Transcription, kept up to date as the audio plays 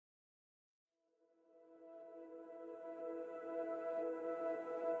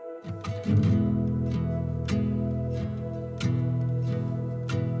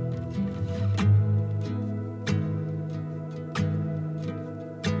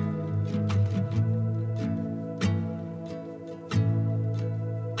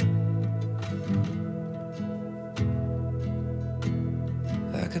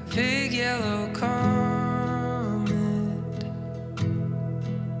Like a big yellow comet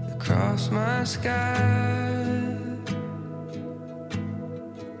across my sky,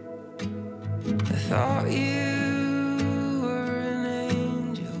 I thought you were an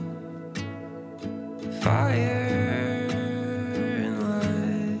angel, fire and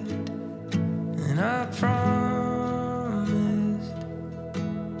light, and I promised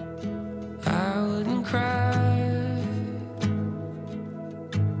I wouldn't cry.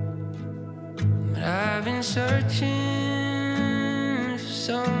 I've been searching for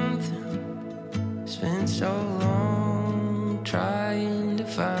something, spent so long trying to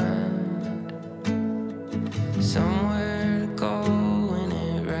find somewhere to go when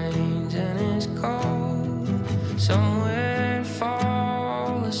it rains and it's cold, somewhere to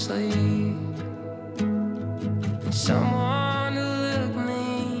fall asleep, and someone to look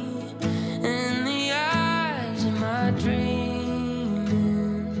me in the eyes of my dreams.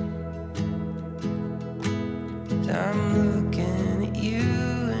 I'm looking at you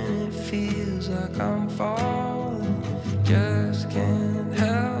and it feels like I'm falling, just can't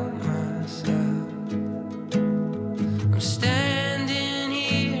help myself. I'm standing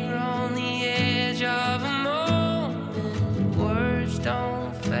here on the edge of a moment, words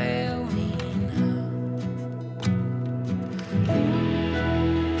don't fail me now.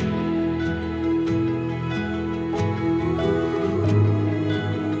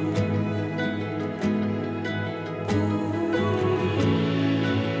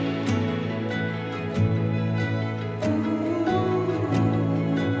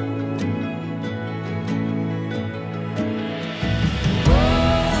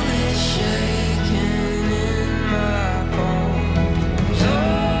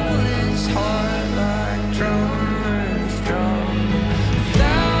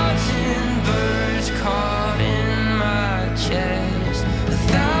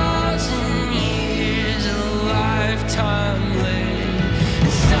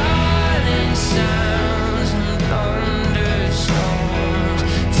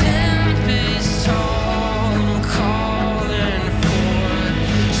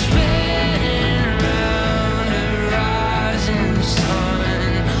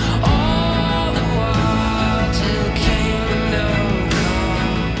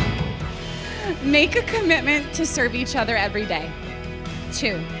 Make a commitment to serve each other every day.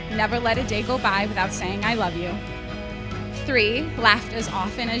 2, never let a day go by without saying I love you. 3, laugh as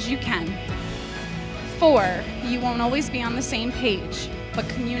often as you can. 4, you won't always be on the same page, but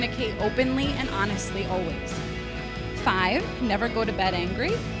communicate openly and honestly always. 5, never go to bed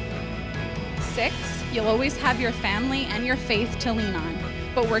angry. 6, you'll always have your family and your faith to lean on,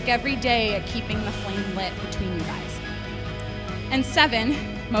 but work every day at keeping the flame lit between you guys. And 7,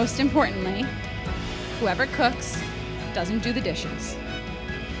 most importantly, whoever cooks doesn't do the dishes.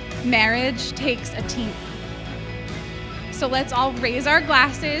 Marriage takes a team. So let's all raise our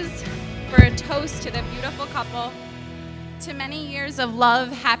glasses for a toast to the beautiful couple, to many years of love,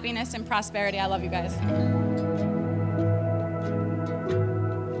 happiness, and prosperity. I love you guys.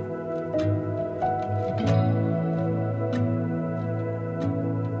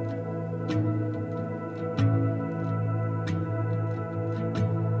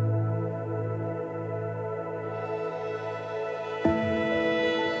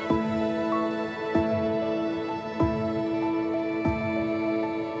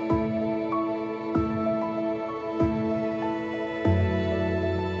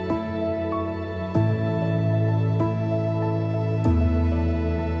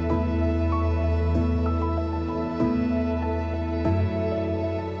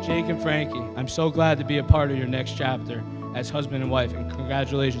 Jake and Frankie, I'm so glad to be a part of your next chapter as husband and wife, and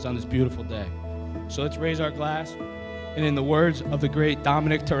congratulations on this beautiful day. So let's raise our glass, and in the words of the great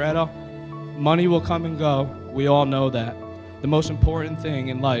Dominic Toretto, money will come and go, we all know that. The most important thing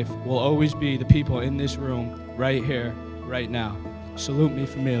in life will always be the people in this room, right here, right now. Salute me,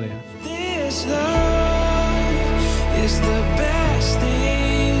 familia. This love is the best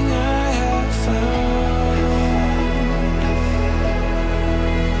thing I have found.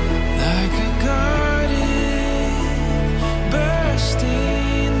 Like a garden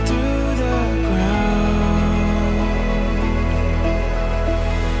bursting through the ground.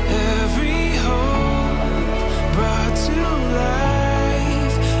 Every hope brought to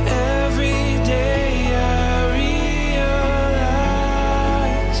life. Every day I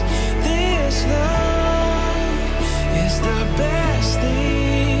realize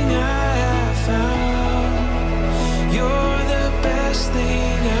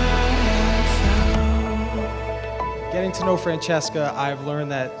thing I have found. Getting to know Francesca, I've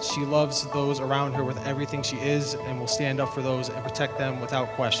learned that she loves those around her with everything she is and will stand up for those and protect them without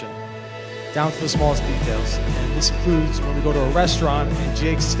question, down to the smallest details. And this includes when we go to a restaurant and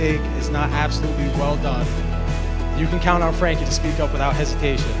Jake's steak is not absolutely well done. You can count on Frankie to speak up without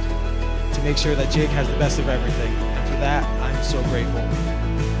hesitation to make sure that Jake has the best of everything. And for that, I'm so grateful.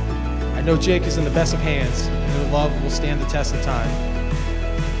 I know Jake is in the best of hands, and their love will stand the test of time.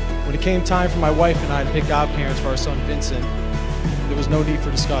 When it came time for my wife and I to pick godparents for our son Vincent, there was no need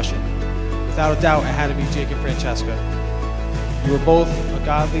for discussion. Without a doubt, it had to be Jake and Francesca. You were both a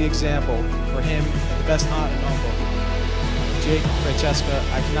godly example for him and the best aunt and uncle. Jake, Francesca,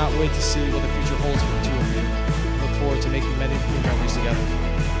 I cannot wait to see what the future holds for the two of you. I look forward to making many new memories together.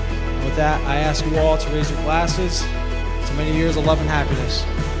 And with that, I ask you all to raise your glasses to many years of love and happiness.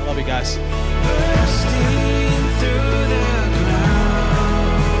 I love you guys. Bursting through the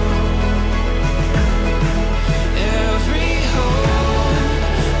ground, every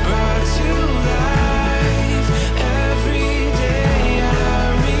hope brought to life. Every day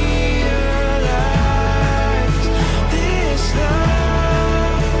I realize this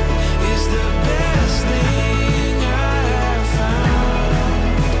love is the best thing I have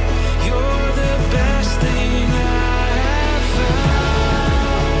found. You're the best thing I have found.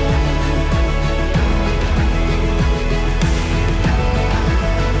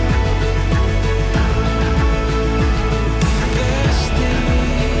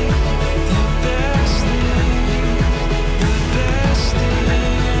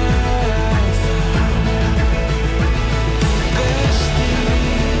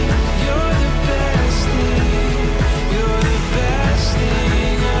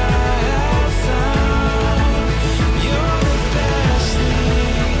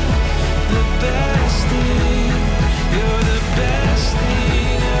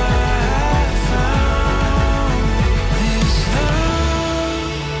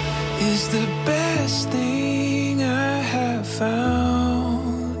 Is the best thing I have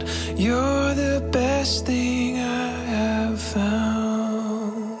found. You're the best thing.